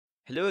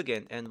Hello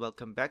again and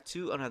welcome back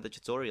to another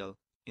tutorial.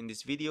 In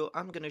this video,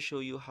 I'm gonna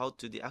show you how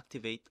to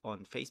deactivate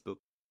on Facebook.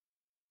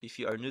 If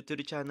you are new to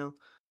the channel,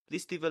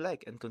 please leave a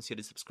like and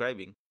consider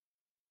subscribing.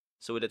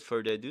 So without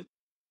further ado,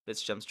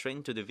 let's jump straight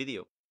into the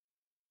video.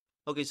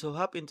 Okay, so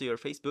hop into your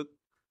Facebook,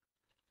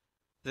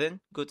 then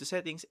go to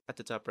settings at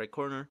the top right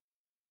corner,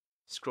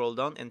 scroll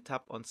down and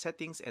tap on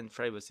settings and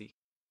privacy.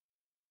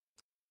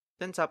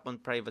 Then tap on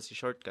privacy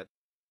shortcut.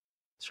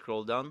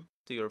 Scroll down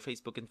to your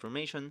Facebook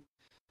information,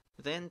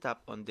 then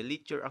tap on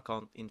delete your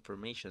account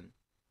information.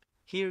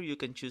 Here you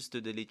can choose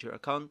to delete your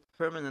account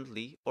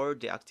permanently or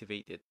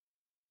deactivate it.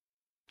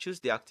 Choose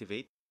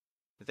deactivate,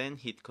 then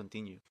hit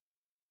continue.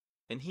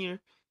 And here,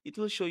 it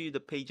will show you the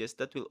pages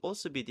that will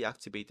also be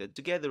deactivated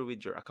together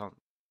with your account.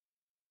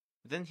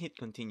 Then hit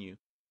continue,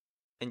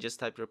 and just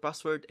type your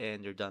password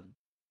and you're done.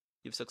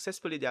 You've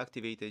successfully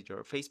deactivated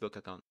your Facebook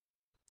account.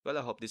 Well,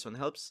 I hope this one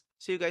helps.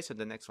 See you guys on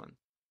the next one.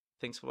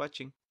 Thanks for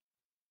watching.